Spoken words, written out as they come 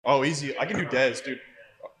Oh, easy. I can do Dez, dude.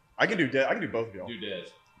 I can do both of y'all. Do Dez.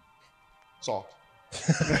 Soft.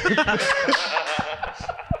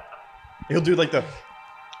 He'll do like the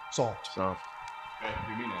soft. Okay,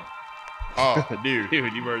 do me now. Oh, Dude,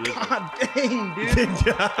 you heard this one. God dang,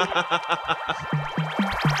 dude.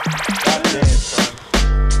 God damn, son.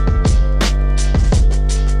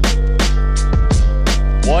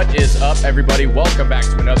 What is up, everybody? Welcome back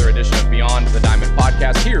to another edition of Beyond the Diamond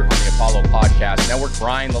podcast here on the Apollo Podcast Network.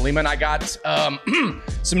 Brian Lalima and I got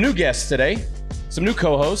some new guests today, some new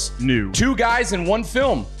co-hosts. Two guys in one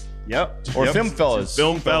film. Yep. Or film fellas.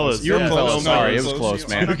 Film fellas. You're Yeah, close. Sorry, it No, was close,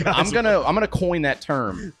 man. Two guys. I'm gonna coin that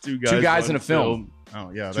term. Two guys in a film.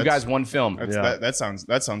 Oh yeah. Two guys, one film. That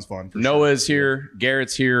sounds fun. For Noah's here.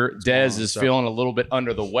 Garrett's here. Dez is feeling a little bit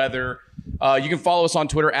under the weather. You can follow us on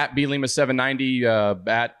Twitter at BLima790.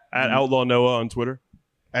 At Outlaw Noah on Twitter.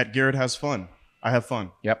 At Garrett has fun. I have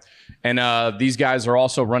fun. Yep. And these guys are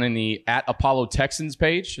also running the at Apollo Texans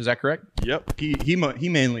page. Is that correct? Yep. He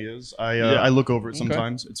mainly is. I look over it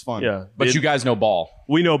sometimes. It's fun. Yeah. But you guys know ball.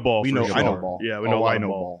 We know ball. I know ball. Yeah, we know. I know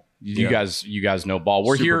ball. You guys know ball.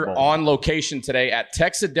 We're Super here ball. on location today at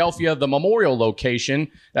Texadelphia, the Memorial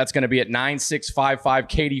location. That's going to be at 9655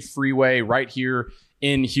 Katy Freeway right here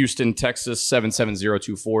in Houston, Texas,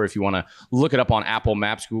 77024. If you want to look it up on Apple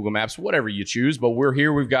Maps, Google Maps, whatever you choose. But we're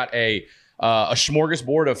here. We've got a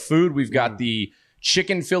smorgasbord of food. We've got the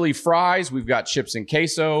chicken Philly fries. We've got chips and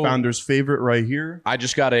queso. Founder's favorite right here. I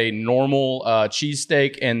just got a normal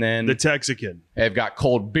cheesesteak, and then The Texican. I've got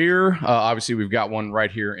cold beer. Obviously, we've got one right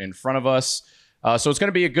here in front of us. So it's going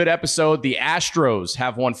to be a good episode. The Astros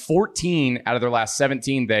have won 14 out of their last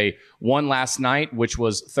 17. They won last night, which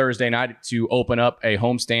was Thursday night, to open up a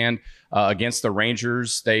homestand against the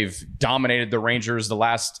Rangers. They've dominated the Rangers the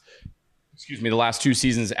last two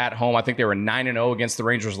seasons at home. I think they were 9-0 against the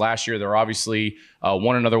Rangers last year. They're obviously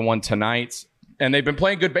won another one tonight. And they've been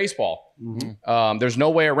playing good baseball. Mm-hmm. There's no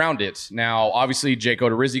way around it. Now, obviously, Jake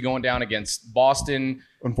Odorizzi going down against Boston.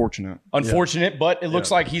 Unfortunate, but it looks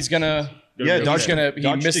like he's going to... Yeah,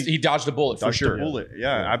 he dodged a bullet for sure. Yeah,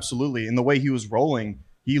 absolutely. And the way he was rolling,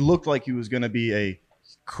 he looked like he was going to be a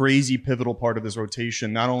crazy pivotal part of this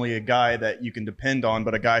rotation. Not only a guy that you can depend on,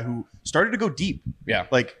 but a guy who started to go deep. Yeah.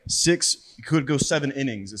 Like could go 7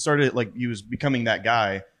 innings. It started like he was becoming that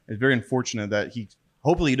guy. It's very unfortunate that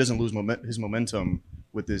hopefully he doesn't lose his momentum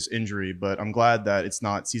with this injury, but I'm glad that it's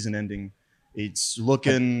not season ending. It's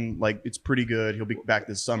looking like it's pretty good. He'll be back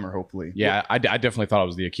this summer, hopefully. Yeah, I definitely thought it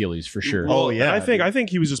was the Achilles for sure. Well, yeah. I think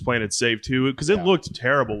he was just playing it safe too, because it looked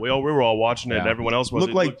terrible. We were all watching it. And everyone else was.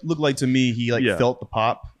 Looked like to me he felt the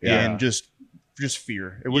pop and just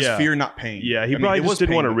fear. It was fear, not pain. Yeah, he probably just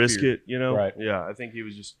didn't want to risk it. You know. Right. Yeah, I think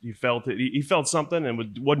he felt it. He felt something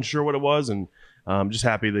and wasn't sure what it was, and just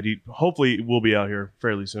happy that he hopefully will be out here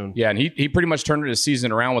fairly soon. Yeah, and he pretty much turned his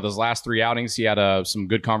season around with his last 3 outings. He had some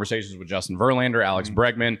good conversations with Justin Verlander, Alex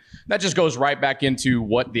Bregman. That just goes right back into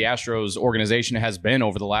what the Astros organization has been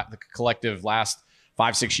over the collective last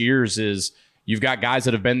 5-6 years. Is you've got guys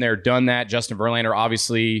that have been there, done that. Justin Verlander,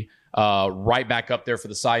 obviously, right back up there for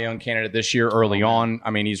the Cy Young candidate this year early on. I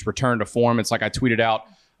mean, he's returned to form. It's like I tweeted out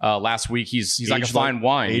last week. He's like a fine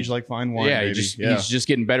wine. Age like fine wine. Yeah, he's just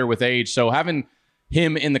getting better with age. So having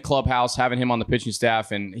him in the clubhouse, having him on the pitching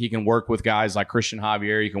staff, and he can work with guys like Christian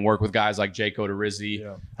Javier. He can work with guys like Jake Odorizzi.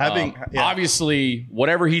 Yeah. Obviously,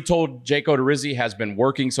 whatever he told Jake Odorizzi has been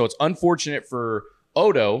working. So it's unfortunate for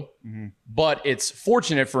Odo, but it's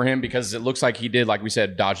fortunate for him because it looks like he did, like we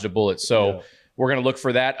said, dodged a bullet. So we're going to look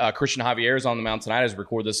for that. Christian Javier is on the mound tonight as we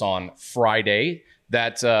record this on Friday.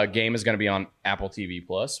 That game is going to be on Apple TV+.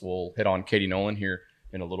 We'll hit on Katie Nolan here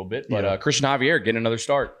in a little bit, but Christian Javier getting another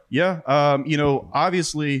start. Yeah,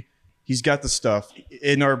 obviously he's got the stuff.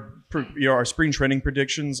 In our spring training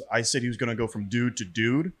predictions, I said he was going to go from dude to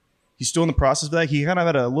dude. He's still in the process of that. He kind of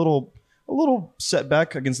had a little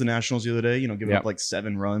setback against the Nationals the other day. Giving up like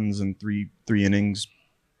 7 runs and three innings,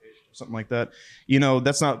 something like that.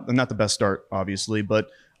 That's not the best start, obviously, but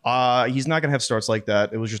he's not going to have starts like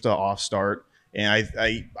that. It was just an off start, and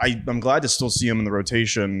I'm glad to still see him in the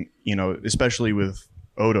rotation. Especially with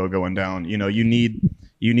Odo going down, you need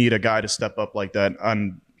a guy to step up like that.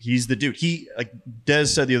 And he's the dude. He, like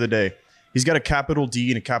Dez said the other day, he's got a capital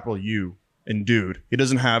D and a capital U in dude. He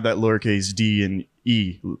doesn't have that lowercase d and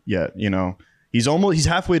e yet. He's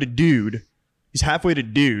halfway to dude. He's halfway to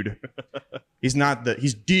dude. He's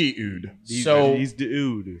dude. He's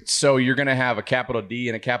dude. So you're gonna have a capital D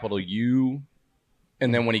and a capital U,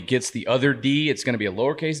 and then when he gets the other D, it's gonna be a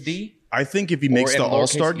lowercase d. I think if he makes the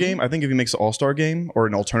All-Star game, or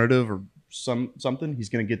an alternative or something, he's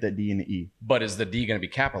going to get that D and the E. But is the D going to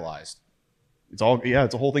be capitalized? It's all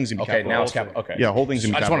it's a whole thing's gonna be Okay, now it's capitalized. okay. Yeah, whole thing's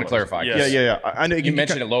gonna be I just want to capitalized. clarify. Yes. Yeah. I know You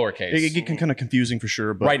mentioned it lowercase. it get kind of confusing for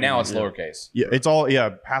sure, but Right now it's lowercase. Yeah, it's all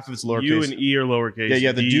half of it's lowercase. U and E are lowercase.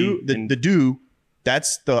 yeah, the do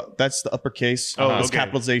that's the uppercase. Oh, That's okay.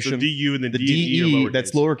 capitalization. The DU and the the DE are DE lowercase.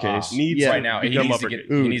 that's lowercase. Needs Right now, he become needs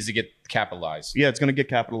uppercase. to get capitalized. Yeah, it's gonna get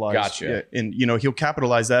capitalized. Gotcha. Yeah, and he'll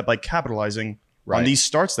capitalize that by capitalizing on these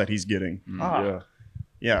starts that he's getting.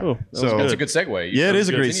 Yeah. Oh, that was so That's a good segue. yeah, it is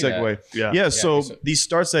a great Continue that. segue. Yeah. So so- these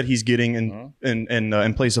starts that he's getting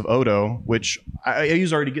in place of Odo, which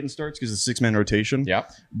he's already getting starts because it's a 6-man rotation. Yeah.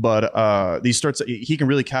 But these starts, he can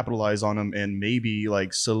really capitalize on them and maybe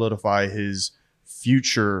like solidify his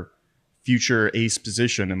future ace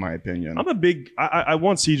position, in my opinion. I'm a big. I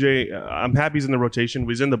want CJ. I'm happy he's in the rotation.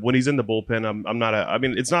 When he's in the bullpen, I'm not. I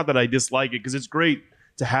mean, it's not that I dislike it because it's great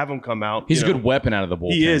to have him come out. He's a good weapon out of the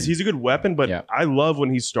bullpen. He is. He's a good weapon, but Yeah. I love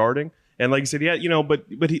when he's starting. And like you said,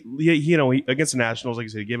 but he against the Nationals, like you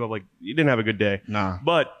said, he gave up. Like he didn't have a good day. Nah.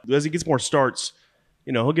 But as he gets more starts,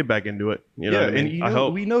 he'll get back into it. You know Yeah, what I mean? and I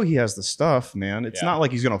hope. we know he has the stuff, man. It's Yeah. not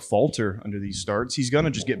like he's going to falter under these starts. He's going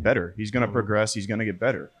to just get better. He's going to progress. He's going to get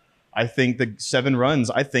better. I think the 7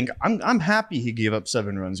 runs. I'm happy he gave up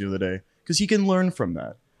 7 runs the other day because he can learn from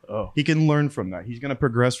that. Oh, He can learn from that. He's going to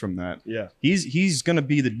progress from that. yeah. He's going to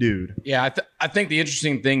be the dude. Yeah, I think the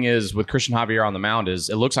interesting thing is with Christian Javier on the mound is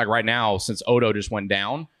it looks like right now, since Odo just went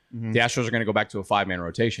down, the Astros are going to go back to a 5-man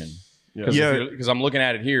rotation. Because I'm looking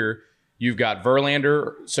at it here. You've got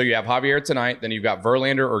Verlander. So you have Javier tonight. Then you've got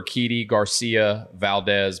Verlander, Urquidy, Garcia,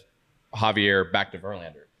 Valdez, Javier, back to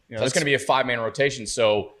Verlander. Yeah, So it's going to be a 5-man rotation.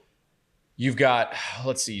 So you've got,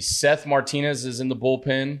 let's see, Seth Martinez is in the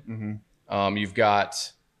bullpen. You've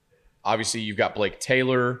got Blake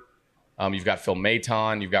Taylor. You've got Phil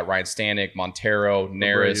Maton. You've got Ryan Stanek, Montero,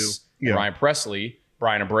 Neris, Yeah. Ryan Presley,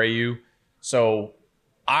 Brian Abreu. So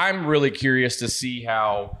I'm really curious to see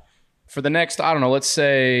how for the next, I don't know, let's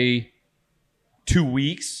say 2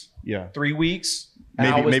 weeks, Yeah. 3 weeks, Maybe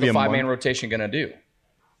how is the a 5-man month. rotation going to do?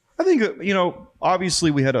 I think,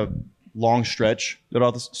 obviously we had a long stretch at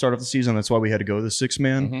the start of the season. That's why we had to go to the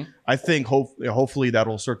 6-man. I think hopefully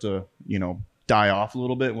that'll start to, die off a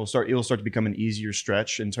little bit. It'll start to become an easier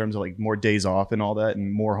stretch in terms of like more days off and all that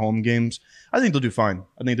and more home games. I think they'll do fine.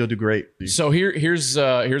 I think they'll do great. So here's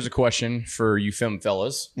a question for you film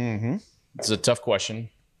fellas. Mm-hmm. It's a tough question.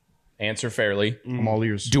 Answer fairly. I'm all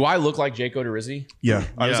ears. Do I look like Jake Odorizzi? Yeah.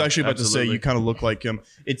 I was Yeah, actually about to say absolutely. you kind of look like him.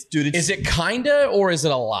 It's Is it kinda or is it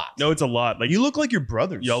a lot? No, it's a lot. Like you look like your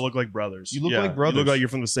brothers. y'all look like brothers. You look Yeah. like brothers. You look like you're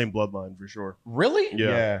from the same bloodline for sure. Really?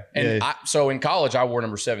 Yeah. And so in college, I wore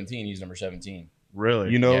number 17. He's number 17.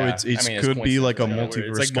 Really. Yeah. It's I mean, it's could be like a coincidental. multiverse.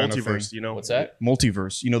 It's like kind of multiverse. thing. What's that?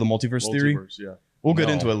 Multiverse. You know the multiverse theory? Yeah. We'll get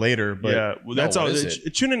No. into it later, but Yeah. Well, that's what all. is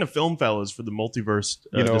it? Tune into Film Fellas for the multiverse.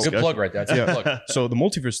 Good Good plug right there. That's a good Yeah. plug. So the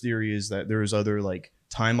multiverse theory is that there's other like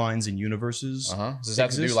timelines and universes. Does this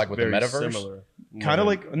have to do like with the Very metaverse? similar. Kind of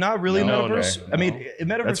like not really No, metaverse. no, I mean, no. a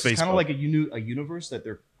metaverse That's is kind Facebook. of like a universe that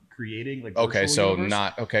they're creating. Like Okay, virtual so universe.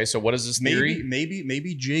 not okay. So what is this theory?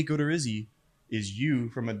 Maybe Jake Odorizzi is you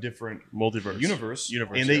from a different multiverse. universe,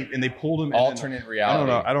 Universe, and they pulled him. and then- Alternate reality.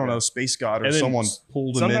 I don't know. Space God or And then someone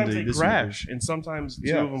pulled him Sometimes into they this crash, universe. and sometimes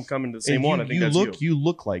Yeah. two of them come into the same And one. I think that's you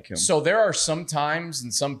look like him. So there are some times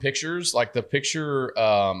in some pictures, like the picture,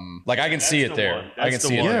 like I can see it there. I can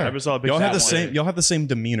see it. one. There. I ever saw a picture. Y'all have the of that one. same. Y'all have the same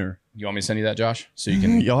demeanor. You want me to send you that, Josh? So you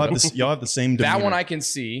can. Y'all have this. Y'all have the same demeanor. That one I can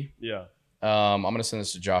see. Yeah. I'm gonna send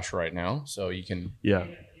this to Josh right now, so you can. Yeah.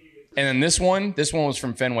 And then this one was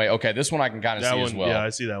from Fenway. Okay, this one I can kind of That see one. as well. Yeah, I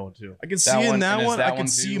see that one too. I can see That in one, that and is one. that I can one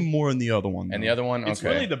see too? more in the other one. And though. the other one, It's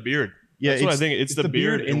okay. really the beard. Yeah, That's what I think. It's the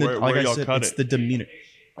beard and where like I y'all said, cut it's it. the demeanor.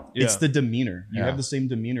 Yeah. It's the demeanor. You Yeah. have the same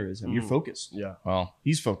demeanor as him. You're focused. Yeah. Well,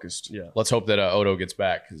 He's focused. Yeah. let's hope that Odo gets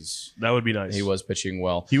back because That would be nice. he was pitching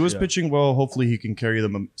well. He was Yeah. pitching well. Hopefully, he can carry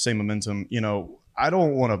the same momentum. I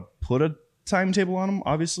don't want to put a timetable on him,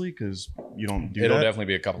 obviously, because you don't do It'll that. definitely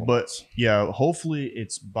be a couple of But months. yeah, hopefully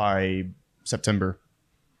it's by September.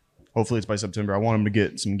 I want him to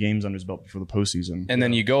get some games under his belt before the postseason. And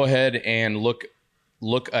then you go ahead and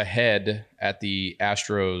look ahead at the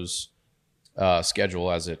Astros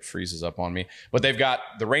schedule as it freezes up on me. But they've got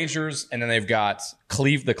the Rangers, and then they've got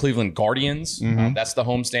the Cleveland Guardians. That's the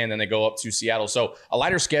homestand. Then they go up to Seattle. So a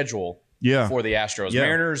lighter schedule Yeah. for the Astros. Yeah.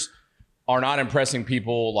 Mariners are not impressing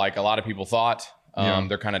people like a lot of people thought.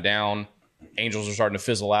 They're kind of down. Angels are starting to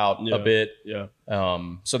fizzle out a bit. Yeah.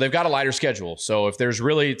 So they've got a lighter schedule. So if there's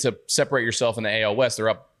really to separate yourself in the AL West, they're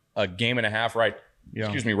up a game and a half right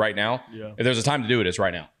now. Yeah. If there's a time to do it, it's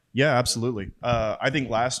right now. Yeah, absolutely. I think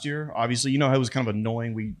last year, obviously, you know how it was kind of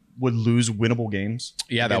annoying. We would lose winnable games.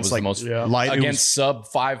 Yeah, that was the most light against sub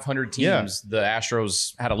 500 teams. The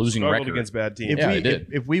Astros had a losing Struggled record against bad teams.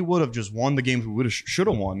 If we would have just won the games we should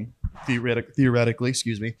have won, theoretically,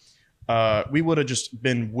 excuse me, we would have just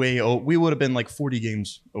been we would have been like 40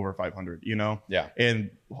 games over 500, you know? Yeah.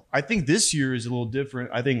 And I think this year is a little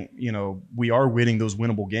different. I think, you know, we are winning those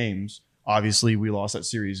winnable games. Obviously, we lost that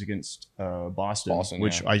series against Boston,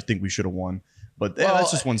 which I think we should have won. But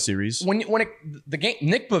that's just one series. The game,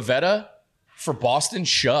 Nick Pivetta for Boston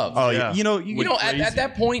shoved. Oh yeah, you know, at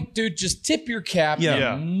that point, dude, just tip your cap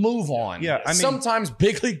and move on. Yeah, I mean, sometimes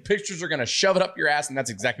big league pitchers are going to shove it up your ass, and that's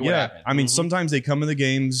exactly what happened. I mean, sometimes they come in the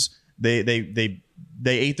games, they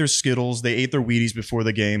ate their Skittles, they ate their Wheaties before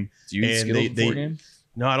the game. Do you eat Skittles before game?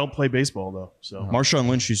 No, I don't play baseball though. So Marshawn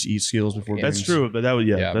Lynch used to eat Skittles before games. That's true, but that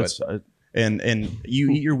was and you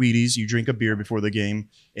eat your Wheaties, you drink a beer before the game,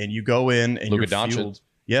 and you go in and Luka you're Doncic. fueled.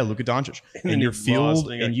 Yeah, Luka Doncic. And you're fueled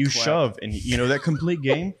and you shove. And you know that complete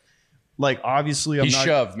game, like obviously He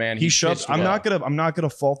shoved, man. He shoved. I'm not gonna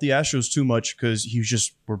fault the Astros too much because he was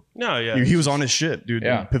just he was on his shit, dude.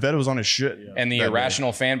 Yeah. Pivetta was on his shit. Yeah. And the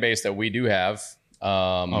irrational fan base that we do have.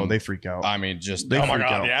 They freak out. I mean, just They oh my freak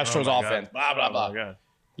god, out. the Astros offense, blah blah blah. God.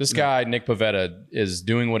 This guy, Nick Pivetta, is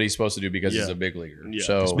doing what he's supposed to do because he's a big leaguer. Yeah.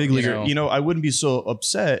 So It's big leaguer. You know, I wouldn't be so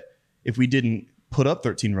upset if we didn't put up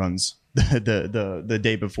 13 runs the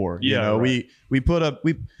day before. Yeah, you know, right. we put up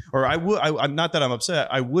I'm not that I'm upset.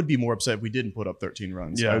 I would be more upset if we didn't put up 13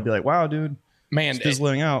 runs. Yeah. I would be like, wow, dude. man, It's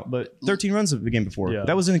fizzling out, but 13 runs the game before. Yeah.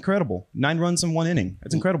 That was incredible. 9 runs in 1 inning.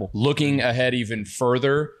 That's incredible. looking ahead even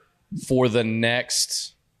further for the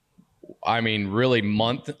next, I mean, really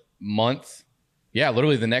month. Yeah,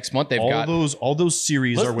 literally the next month they've got all those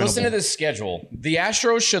series are winnable. Listen to this schedule. The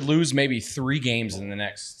Astros should lose maybe 3 games in the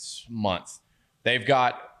next month. They've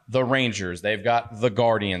got the Rangers, they've got the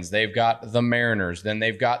Guardians, they've got the Mariners, then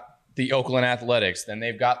they've got the Oakland Athletics, then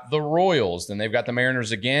they've got the Royals, then they've got the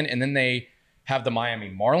Mariners again, and then they have the Miami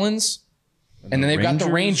Marlins, and then they've got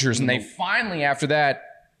the Rangers, and they finally, after that,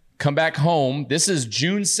 come back home. This is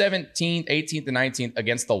June 17th, 18th, and 19th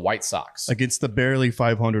against the White Sox. Against the barely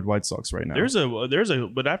 500 White Sox right now.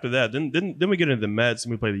 But after that, then we get into the Mets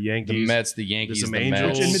and we play the Yankees. The Mets, the Yankees, some the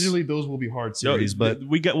Angels. Mets. Admittedly, those will be hard series, but then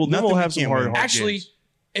nothing we'll we have some can't hard win. Actually, games.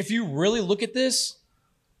 if you really look at this,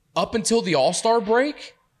 up until the All-Star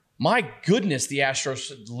break, my goodness, the Astros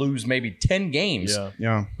should lose maybe 10 games.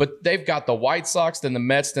 Yeah. But they've got the White Sox, then the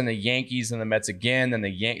Mets, then the Yankees, then the Mets again, then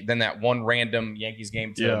then that one random Yankees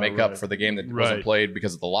game to make up for the game that wasn't played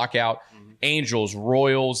because of the lockout. Angels,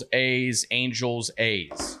 Royals, A's, Angels,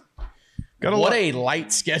 A's. What a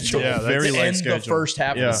light schedule. Yeah, very to light end schedule. the first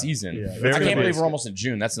half of the season. Yeah, I can't believe we're almost in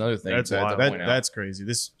June. That's another thing. That's to wild. point out. That's crazy.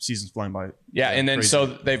 This season's flying by. Yeah, and then crazy. so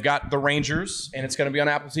they've got the Rangers, and it's going to be on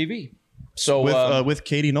Apple TV. So with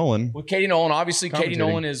Katie Nolan. with Katie Nolan, obviously Katie Commentating.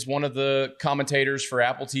 Nolan is one of the commentators for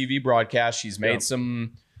Apple TV broadcast. She's made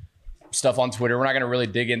some stuff on Twitter. We're not going to really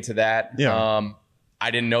dig into that. Yeah. I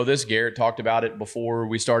didn't know this. Garrett talked about it before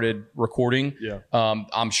we started recording. Yeah.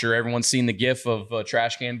 I'm sure everyone's seen the gif of a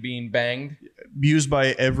trash can being banged. Used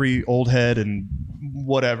by every old head and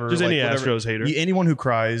whatever. Just any whatever. Astros hater. Anyone who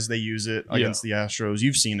cries, they use it against the Astros.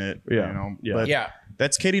 You've seen it. Yeah. You know, Yeah. But Yeah.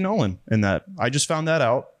 that's Katie Nolan in that. I just found that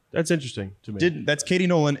out. That's interesting to me. That's Katie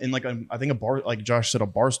Nolan in I think a bar, like Josh said, a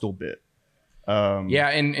Barstool bit. Yeah,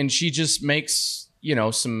 and she just makes,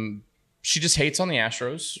 she just hates on the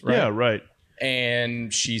Astros, right? Yeah, right.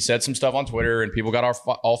 And she said some stuff on Twitter and people got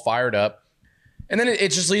all fired up. And then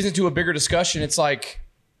it just leads into a bigger discussion. It's like,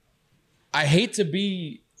 I hate to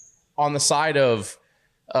be on the side of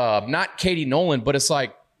not Katie Nolan, but it's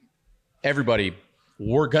like everybody,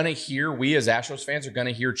 we as Astros fans are going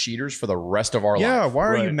to hear cheaters for the rest of our life. Yeah, why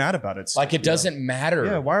are Right. you mad about it? Like, it doesn't matter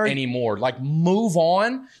anymore. Like, move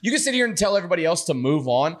on. You can sit here and tell everybody else to move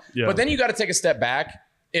on, but then you got to take a step back.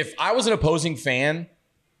 If I was an opposing fan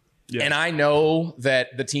and I know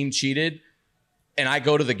that the team cheated and I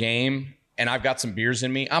go to the game and I've got some beers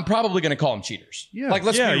in me, I'm probably going to call them cheaters. Yeah. Like,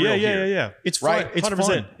 let's be real here. Yeah. It's fun. Right. It's 100%.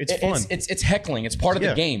 fun. It's fun. It's heckling. It's part of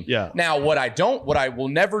the game. Yeah. Now, what I will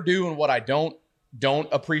never do and what I don't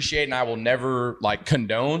appreciate and I will never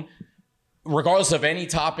condone, regardless of any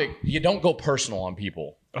topic, you don't go personal on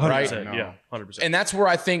people. 100%. Right? No. Yeah, 100%. And that's where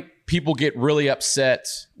I think people get really upset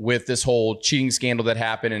with this whole cheating scandal that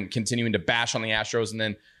happened and continuing to bash on the Astros. And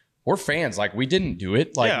then we're fans. Like, we didn't do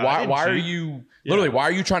it. Like, why are you why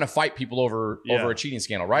are you trying to fight people over a cheating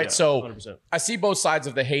scandal? Right. Yeah, so 100%. I see both sides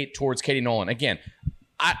of the hate towards Katie Nolan. Again,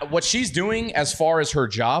 what she's doing as far as her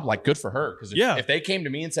job, like, good for her. Because if they came to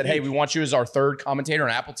me and said, hey, we want you as our third commentator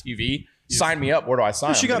on Apple TV, sign me up. Where do I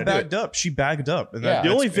sign? She got bagged up. She bagged up. And Yeah. The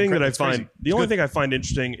only thing that I it's find, crazy. the only thing I find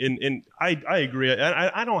interesting, and I agree.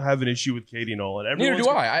 I don't have an issue with Katie Nolan. Neither do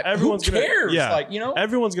I. Everyone's Who cares? Gonna, Like, you know,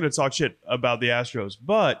 everyone's going to talk shit about the Astros,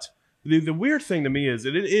 but the weird thing to me is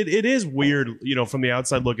it is weird, you know, from the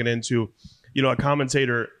outside looking into, you know, a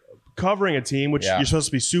commentator covering a team, which you're supposed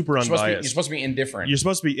to be super unbiased. you're supposed to be indifferent. You're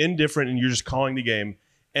supposed to be indifferent, and you're just calling the game.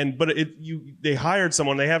 But they hired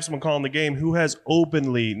someone. They have someone calling the game who has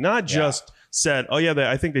openly not just said, "Oh yeah,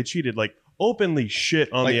 I think they cheated." Like openly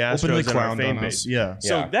shit on Like, the Astros openly and our clowned fan on base. us. Yeah.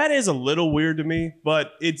 So that is a little weird to me,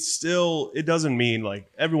 but it doesn't mean like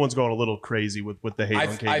everyone's going a little crazy with the hate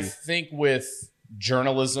on Katie. I think with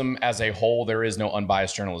journalism as a whole, there is no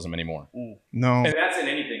unbiased journalism anymore. No. And that's in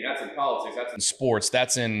anything. That's in politics. That's in sports.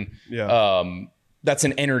 That's in that's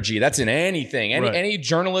in energy. That's in anything. Any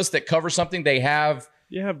journalist that covers something, they have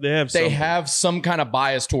some kind of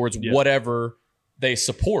bias towards whatever they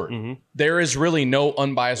support. There is really no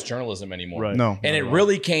unbiased journalism anymore. Right. No. And it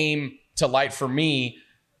really came to light for me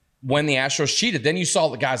when the Astros cheated. Then you saw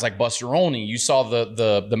the guys like Buster Olney. You saw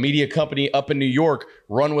the media company up in New York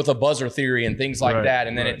run with a buzzer theory and things like that.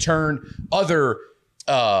 And then it turned other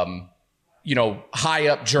high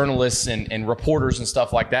up journalists and reporters and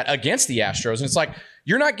stuff like that against the Astros. And it's like,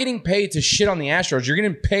 you're not getting paid to shit on the Astros. You're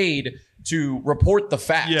getting paid to report the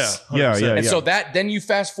facts. Yeah. And so then you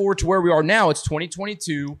fast forward to where we are now. It's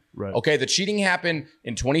 2022. Right. Okay, the cheating happened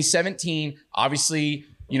in 2017. Obviously,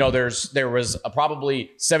 you know, there was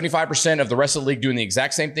probably 75% of the rest of the league doing the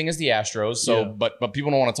exact same thing as the Astros. So, but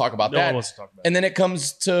people don't want to talk about that. No one wants to talk about and then it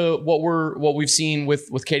comes to what we've seen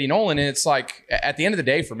with Katie Nolan, and it's like at the end of the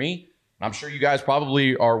day, for me, I'm sure you guys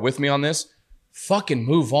probably are with me on this. Fucking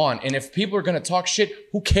move on. And if people are going to talk shit,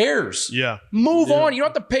 who cares? Yeah. Move on. You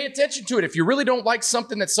don't have to pay attention to it. If you really don't like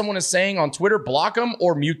something that someone is saying on Twitter, block them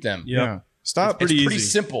or mute them. Yeah. Stop. It's pretty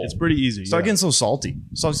simple. It's pretty easy. Stop getting so salty.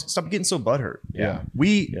 Stop getting so butthurt. Yeah.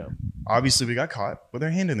 Obviously we got caught with our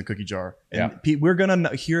hand in the cookie jar, and Yeah. we're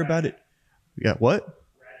gonna hear about it. Yeah. What?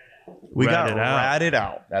 We got ratted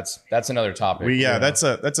out. That's another topic. That's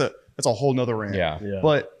a whole nother rant. Yeah.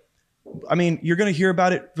 But I mean, you're gonna hear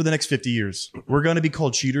about it for the next 50 years. We're gonna be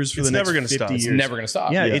called cheaters for the next 50 stop. years. It's never going to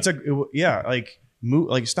stop. Yeah.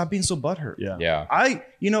 Stop being so butthurt. Yeah.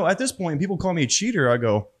 At this point, people call me a cheater. I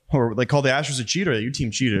go, or they call the Astros a cheater. Your team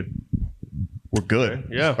cheated. We're good.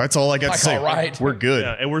 Yeah. That's all I got to say. all right. We're good.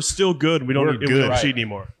 Yeah, and we're still good. We don't cheat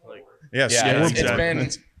anymore. Like, Yes. Yeah, it's exactly. been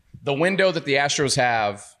the window that the Astros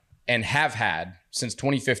have had since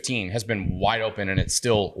 2015 has been wide open, and it's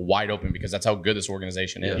still wide open because that's how good this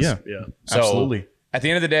organization is. Yeah. So Absolutely. at the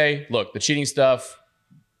end of the day, look, the cheating stuff,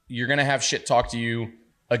 you're gonna have shit talk to you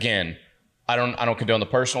again. I don't condone the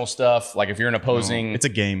personal stuff. Like if you're an opposing, it's a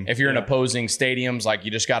game. If you're in opposing stadiums, like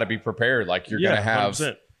you just got to be prepared. Like you're gonna have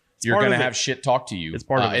 100%. you're gonna have shit talk to you. It's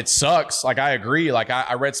part of it. It sucks. Like I agree. Like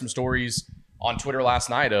I read some stories on Twitter last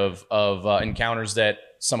night of encounters that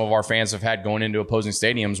some of our fans have had going into opposing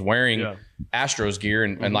stadiums wearing Astros gear,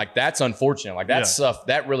 and like that's unfortunate. Like that stuff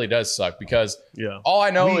that really does suck because all I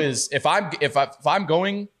know is if I'm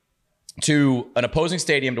going to an opposing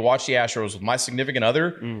stadium to watch the Astros with my significant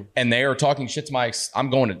other and they are talking shit to I'm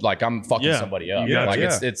fucking somebody up.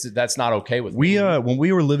 It's that's not okay with me. When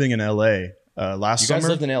we were living in LA last summer, you guys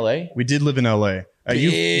lived in LA? We did live in LA.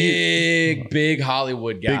 Big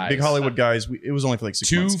Hollywood guys. Big Hollywood guys. It was only for like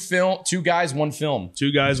 6 months. Two guys, one film.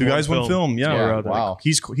 Two guys, one film. Yeah. Wow.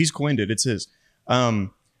 He's coined it. It's his.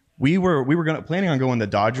 We were planning on going the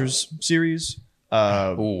Dodgers series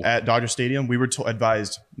at Dodger Stadium. We were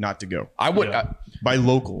advised not to go. I would by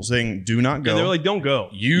locals saying do not go. They're like, don't go.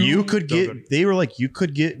 You could get. They were like, you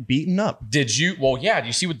could get beaten up. Did you? Well, yeah. Do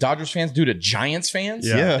you see what Dodgers fans do to Giants fans?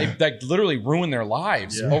 Yeah. They like literally ruin their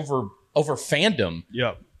lives over fandom.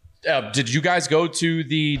 Yeah. Did you guys go to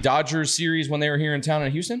the Dodgers series when they were here in town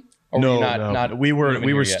in Houston? Or No, were you not we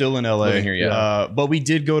were still in LA. Here yet. But we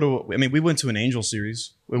did go to. I mean, we went to an Angel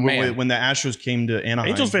series when the Astros came to Anaheim.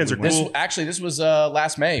 Angels fans are cool. This was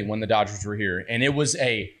last May when the Dodgers were here, and it was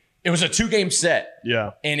a 2-game set.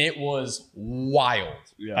 Yeah. And it was wild.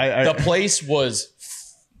 Yeah. The place was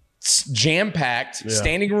jam packed,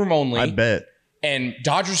 standing room only. I bet. And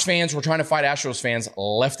Dodgers fans were trying to fight Astros fans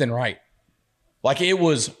left and right. Like it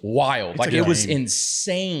was wild. Like it was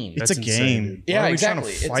insane. It's a game. Yeah, Why are we exactly. trying to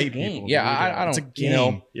It's fight a game. people, Yeah, dude? I don't. It's a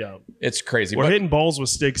game. It's crazy. We're hitting balls with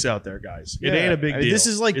sticks out there, guys. It ain't a big deal. This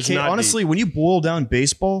is like It's not honestly, when you boil down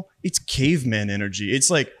baseball, it's caveman energy. It's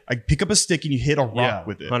like I pick up a stick and you hit a rock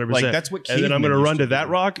with it. 100%. Like that's what. And then I'm going to run to that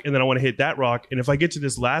rock, and then I want to hit that rock. And if I get to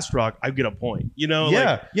this last rock, I get a point. You know?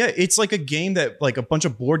 Yeah, It's like a game that like a bunch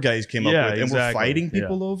of board guys came up with, and we're fighting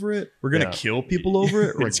people over it. We're gonna kill people over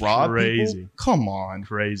it, or It's rob crazy. people. Come on,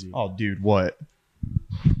 Crazy. Oh, dude, what?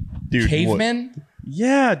 Dude, Cavemen? What?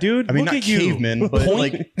 Yeah, dude. I mean, look not at you. cavemen, but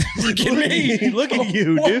like, Look at me. Look at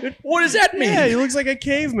you, dude. What does that mean? Yeah, he looks like a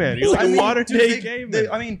caveman. He's like a modern day caveman.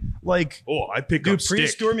 I mean, like, I pick up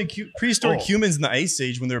stick. prehistoric humans in the Ice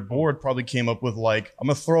Age, when they're bored, probably came up with like, I'm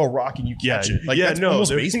gonna throw a rock and you catch it. Like, that's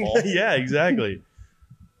almost baseball. Yeah, exactly.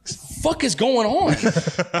 Fuck is going on?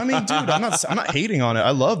 I mean, dude, I'm not hating on it.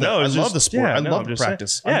 I love that. No, I it's love just- the sport. yeah, I no, love I'm the just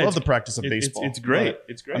practice. saying. I Yeah, love the practice of baseball. It's great. But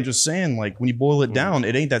It's great. I'm just saying, like, when you boil it down,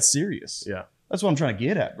 it ain't that serious. Yeah. That's what I'm trying to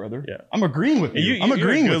get at, brother. Yeah. I'm agreeing with you. I'm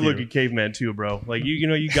agreeing you're a with you. good-looking caveman too, bro. Like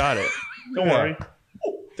you got it. Don't worry.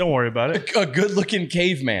 Don't worry about it. A good-looking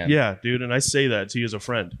caveman. Yeah, dude, and I say that to you as a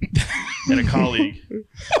friend and a colleague.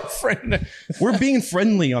 Friend. We're being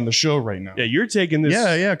friendly on the show right now. Yeah, you're taking this.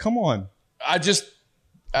 Yeah. Come on. I just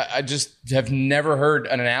have never heard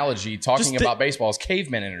an analogy talking about baseball as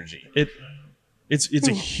caveman energy. It's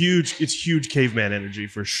a huge caveman energy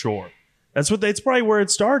for sure. It's probably where it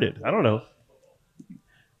started. I don't know.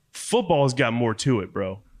 Football's got more to it,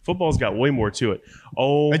 bro. Football's got way more to it.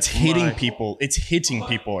 It's hitting people. It's hitting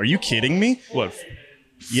people. Are you kidding me? What?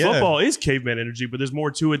 Yeah. Football is caveman energy, but there's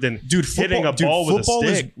more to it than football, hitting a ball with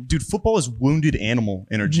a stick. Football is wounded animal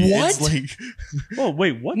energy. What? It's like, Oh,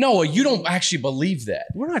 wait, what? No, you don't actually believe that.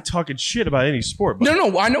 We're not talking shit about any sport. But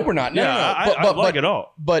No, I know we're not. No, yeah, no. I like it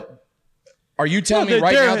all. But are you telling No, me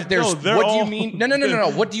right they're- now that there's no, they're what do you all- mean? No.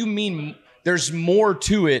 What do you mean there's more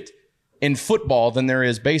to it in football than there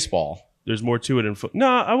is baseball? There's more to it in football. No,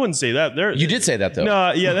 I wouldn't say that. You did say that though.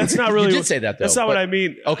 No, yeah, that's not really. You did say that, though, That's not what but- I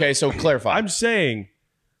mean. Okay, so clarify. I'm saying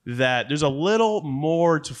that there's a little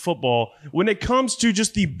more to football when it comes to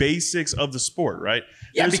just the basics of the sport, right?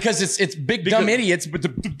 yeah, There's- because it's big dumb idiots, but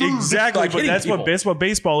exactly, like but hitting that's people. what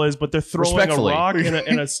baseball is. But they're throwing a Respectfully. rock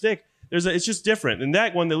and a stick. It's just different. And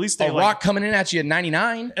that one, at least they A rock coming in at you at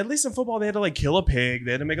 99. At least in football, they had to like kill a pig.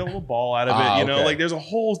 They had to make a little ball out of Ah, it. You know, okay. like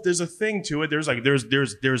there's a thing to it. There's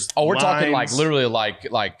Oh, we're talking like lines. literally like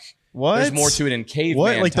what? there's more to it in caveman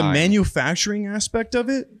what? Like time. the manufacturing aspect of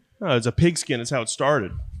it? No, it's a pigskin. It's how it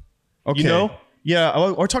started. Okay. You know?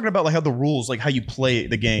 Yeah, we're talking about like how the rules, like how you play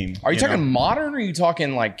the game. Are you talking know? modern or are you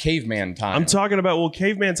talking like caveman time? I'm talking about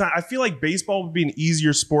caveman time. I feel like baseball would be an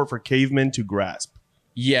easier sport for cavemen to grasp.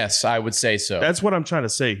 Yes, I would say so. That's what I'm trying to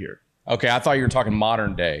say here. Okay, I thought you were talking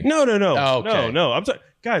modern day. No. Oh, okay. No.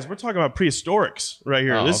 Guys, we're talking about prehistorics right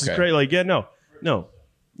here. Oh, This okay. is great. Like, no.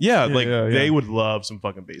 Yeah, like yeah. they would love some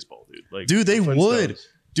fucking baseball, dude. Like, Dude, they the would. Flintstones.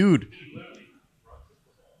 Dude.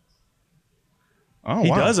 Oh, He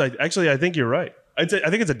wow. does. I think you're right. I think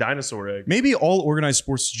it's a dinosaur egg. Maybe all organized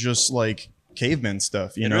sports is just like caveman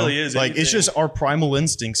stuff, you It know? really is. Like it's Anything- just our primal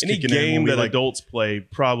instincts Any kicking in. game when we, that like, adults play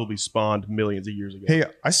probably spawned millions of years ago. Hey,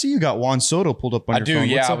 I see you got Juan Soto pulled up on I your do, phone.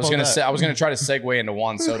 yeah. What's I up was on gonna that? say I was gonna try to segue into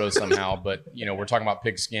Juan Soto somehow, but we're talking about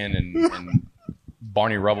pigskin and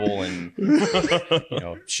Barney Rubble and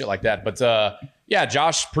shit like that. But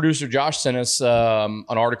producer Josh sent us an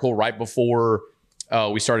article right before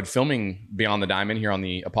we started filming Beyond the Diamond here on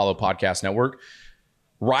the Apollo Podcast Network.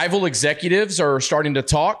 Rival executives are starting to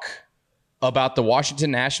talk about the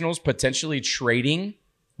Washington Nationals potentially trading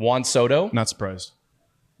Juan Soto Not surprised.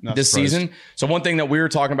 Not this surprised. season. So one thing that we were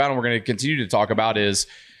talking about and we're going to continue to talk about is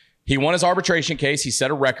he won his arbitration case. He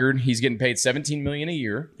set a record. He's getting paid $17 million a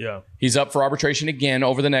year. Yeah. He's up for arbitration again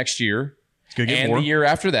over the next year. It's gonna get and more. the year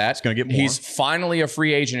after that. It's gonna get more. He's finally a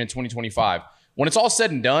free agent in 2025. When it's all said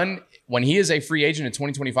and done, when he is a free agent in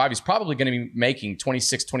 2025, he's probably going to be making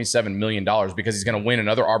 $26, $27 million because he's going to win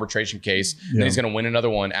another arbitration case. And then he's going to win another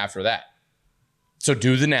one after that. So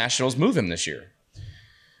do the Nationals move him this year?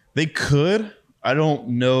 They could. I don't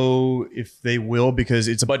know if they will because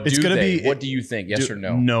it's going to be. What do you think? Yes or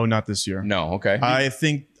no? No, not this year. No. Okay. I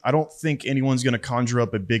don't think anyone's going to conjure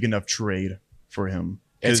up a big enough trade for him.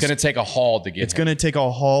 It's going to take a haul to get It's him. going to take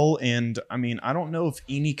a haul, and I mean, I don't know if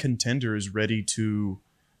any contender is ready to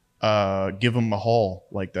give him a haul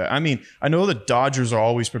like that. I mean, I know the Dodgers are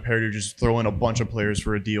always prepared to just throw in a bunch of players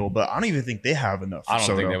for a deal, but I don't even think they have enough. I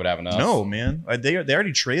don't think they would have enough. No, man. They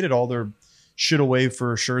already traded all their shit away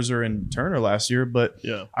for Scherzer and Turner last year, but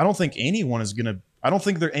Yeah. I don't think anyone's going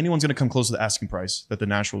to come close to the asking price that the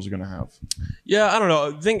Nationals are going to have. Yeah, I don't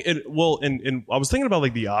know. I think and I was thinking about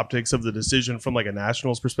like the optics of the decision from like a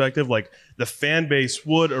Nationals perspective. Like the fan base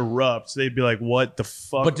would erupt. They'd be like, "What the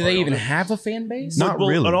fuck?" But do they even have a fan base? Not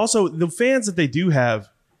really. And also, the fans that they do have,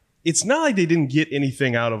 it's not like they didn't get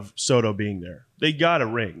anything out of Soto being there. They got a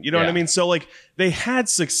ring. You know what I mean? So, like, they had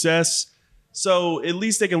success. So at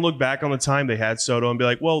least they can look back on the time they had Soto and be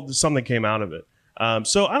like, well, something came out of it.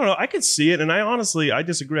 So I don't know. I could see it, and I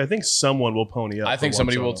disagree. I think someone will pony up. I think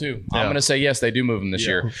somebody will too. I'm going to say yes. They do move him this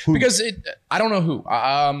year Who? because I don't know who.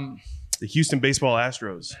 The Houston baseball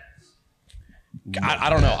Astros. I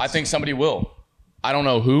don't know. I think somebody will. I don't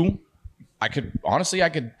know who.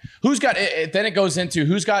 Who's got it? Then it goes into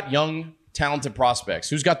who's got young, talented prospects.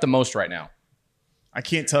 Who's got the most right now? I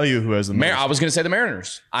can't tell you who has the most. I was going to say the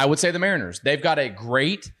Mariners. I would say the Mariners. They've got a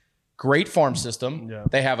great farm system. Yeah.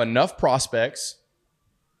 They have enough prospects.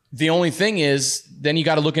 The only thing is, then you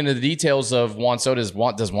got to look into the details of Juan Soto.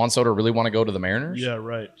 Does Juan Soto really want to go to the Mariners? Yeah,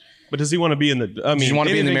 right. But does he want to be in the? I mean, does he want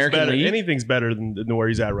to be in the American League? Anything's better than where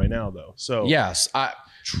he's at right now, though. So yes,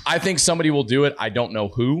 I think somebody will do it. I don't know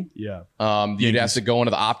who. yeah, You'd have to go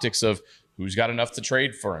into the optics of who's got enough to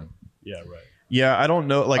trade for him. yeah, right. Yeah, I don't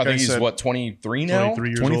know. Like I think he's said, 23 now. 23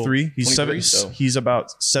 years 23. old. He's 23, 7. so- He's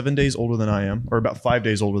about 7 days older than I am, or about 5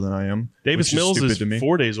 days older than I am. Davis which Mills stupid is to me.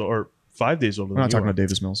 4 days or 5 days older. We're than not you talking are. about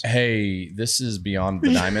Davis Mills. Hey, this is Beyond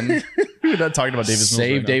the Diamond. We're not talking about Davis Mills.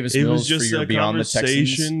 Save right now. Davis It Mills was just for your a Beyond the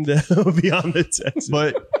Texans. conversation beyond the Texans.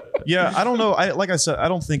 But yeah, I don't know. Like I said, I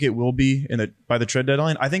don't think it will be by the trade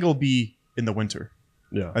deadline. I think it will be in the winter.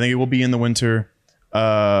 yeah, I think it will be in the winter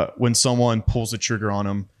when someone pulls the trigger on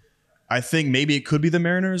him. I think maybe it could be the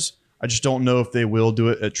Mariners. I just don't know if they will do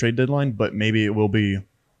it at trade deadline, but maybe it will be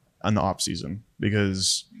on the off season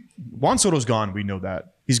because Juan Soto's gone. We know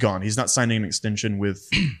that he's gone. He's not signing an extension with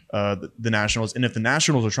the Nationals, and if the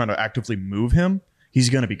Nationals are trying to actively move him, he's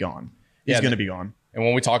going to be gone. He's going to be gone. And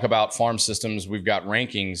when we talk about farm systems, we've got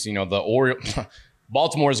rankings. You know,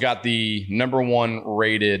 Baltimore's got the number 1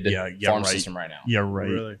 rated farm system right now. Yeah, right.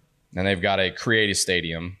 really. And they've got a creative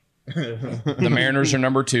stadium. The Mariners are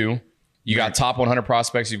number 2. You got top 100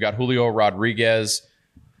 prospects. You've got Julio Rodriguez,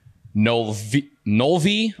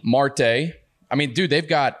 Nolvi Marte. I mean, dude, they've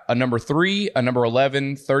got a number 3, a number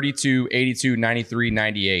 11, 32, 82, 93,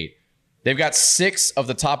 98. They've got 6 of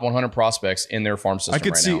the top 100 prospects in their farm system now.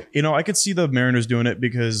 I could see the Mariners doing it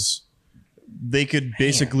because they could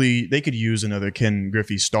they could use another Ken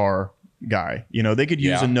Griffey star guy. You know, they could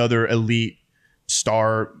use another elite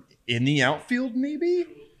star in the outfield, maybe.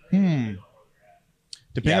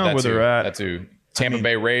 Depending on where they're at. That's who. Tampa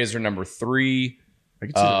Bay Rays are number 3. I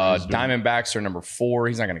could see the Rays doing it. Diamondbacks are number 4.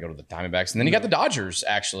 He's not going to go to the Diamondbacks. And then you got the Dodgers,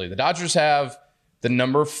 actually. The Dodgers have the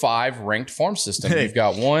number 5 ranked farm system. Hey. You've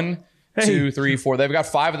got 1, 2, 3, 4. They've got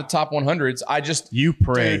 5 of the top 100s. You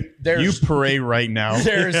pray. Dude, you pray right now.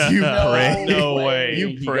 There's you pray. No way. You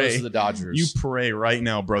he pray. goes to the Dodgers. You pray right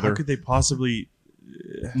now, brother. How could they possibly?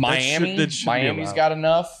 Miami. that should be Miami's allowed. got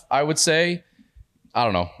enough, I would say. I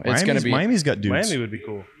don't know. It's going to be Miami's got dudes. Miami would be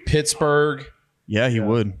cool. Pittsburgh. Yeah, he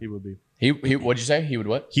would. He would be. He what'd you say? He would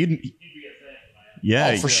what? He'd.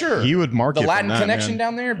 Yeah, Oh, for sure. He would market The Latin from that, connection man.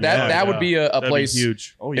 down there. That would be a That'd place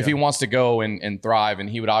huge. Oh, if he wants to go and thrive, and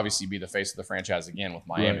he would obviously be the face of the franchise again with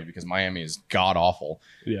Miami Right. because Miami is god awful.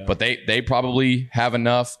 Yeah. But they probably have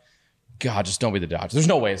enough. God, just don't be the Dodgers. There's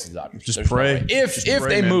no way it's the Dodgers. Just There's no pray. way. If Just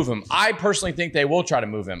pray, they man. move him, I personally think they will try to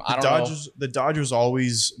move him. I don't know. The Dodgers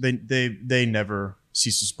always they never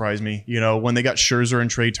cease to surprise me. You know, when they got Scherzer and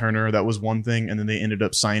Trey Turner, that was one thing, and then they ended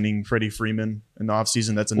up signing Freddie Freeman in the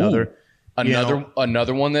offseason. That's another.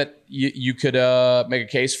 Another one that you could make a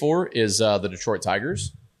case for is the Detroit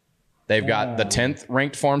Tigers. They've got the 10th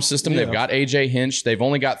ranked farm system. They've got AJ Hinch. They've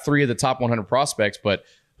only got 3 of the top 100 prospects, but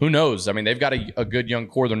who knows? I mean, they've got a good young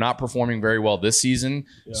core. They're not performing very well this season,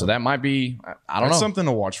 so that might be. I don't know. That's something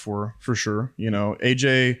to watch for sure. You know,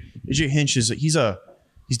 AJ Hinch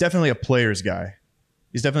he's definitely a player's guy.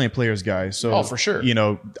 He's definitely a player's guy. So for sure. You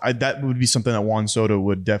know, that would be something that Juan Soto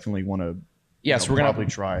would definitely want to. Yes, we're gonna probably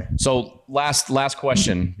try. So last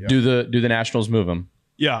question: Do the Nationals move him?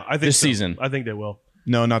 Yeah, I think This so. season. I think they will.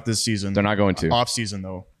 No, not this season. They're not going to. Off season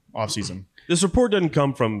though. Off season. This report doesn't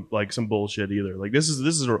come from like some bullshit either. Like this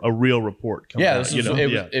is a real report. Coming Yeah, out, this you is know?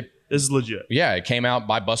 This is legit. It came out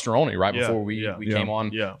by Buster Only right Yeah, before we came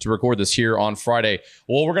on yeah. to record this here on Friday.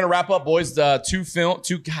 Well, we're gonna wrap up, boys. God,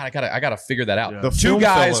 I gotta figure that out. Yeah. The 2 film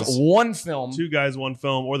guys, fellas. 1 film. 2 guys, 1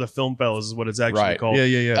 film, or the film fellas is what it's actually Right. called.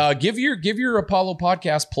 Yeah. Give your Apollo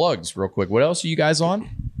podcast plugs real quick. What else are you guys on?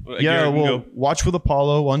 Yeah, Garrett, you well, go. watch with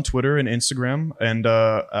Apollo on Twitter and Instagram, and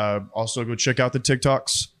also go check out the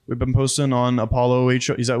TikToks we've been posting on Apollo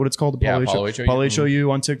HO. Is that what it's called? Yeah, Apollo Apollo HOU. Apollo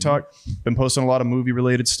HOU on TikTok. Been posting a lot of movie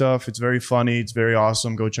related stuff. It's very funny. It's very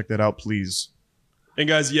awesome. Go check that out, please. And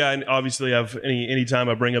guys, yeah, and obviously, any time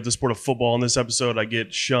I bring up the sport of football in this episode, I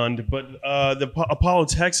get shunned. But the Apollo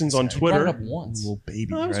Texans on Twitter, Brought it up once. Little baby,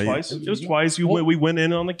 no, it was right? twice. It was twice. We went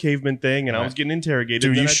in on the caveman thing, and I was getting interrogated.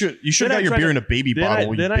 Dude, Then you should have got your beer in a baby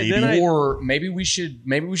bottle, you baby. Or maybe we should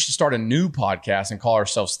start a new podcast and call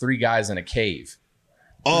ourselves Three Guys in a Cave.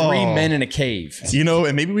 Three Men in a Cave. You know,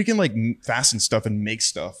 and maybe we can like fasten stuff and make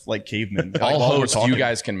stuff like cavemen. I'll While we're host. talking. You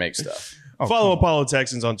guys can make stuff. Oh, Follow come on. Apollo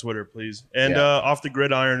Texans on Twitter, please. And Off the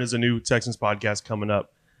Gridiron is a new Texans podcast coming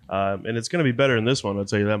up, and it's going to be better than this one. I'll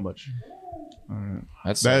tell you that much.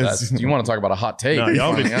 That's you want to talk about a hot take? No,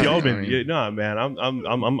 y'all I been, mean, no, man.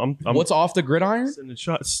 I'm what's Off the Gridiron? sending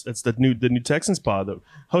shots. That's the new Texans pod,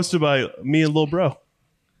 hosted by me and Lil Bro.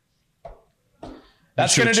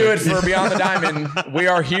 That's going to do it for Beyond the Diamond. We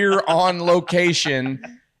are here on location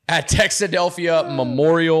at Texadelphia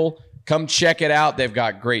Memorial. Come check it out. They've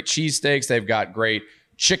got great cheesesteaks. They've got great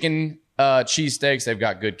chicken cheesesteaks. They've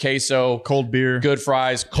got good queso, Cold beer. good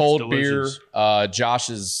fries, cold beer. delicious. Josh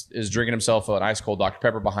is drinking himself an ice cold Dr.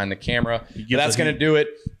 Pepper behind the camera. But gets that's the going to do it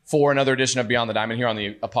for another edition of Beyond the Diamond here on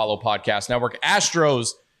the Apollo Podcast Network.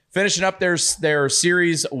 Astros finishing up their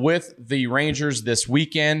series with the Rangers this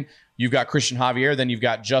weekend. You've got Christian Javier, then you've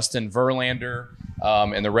got Justin Verlander,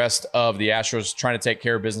 and the rest of the Astros trying to take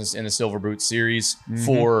care of business in the Silver Boot Series.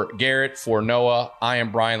 For Garrett, for Noah, I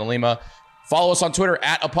am Brian Lima. Follow us on Twitter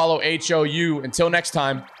at ApolloHOU. Until next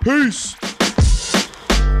time, peace.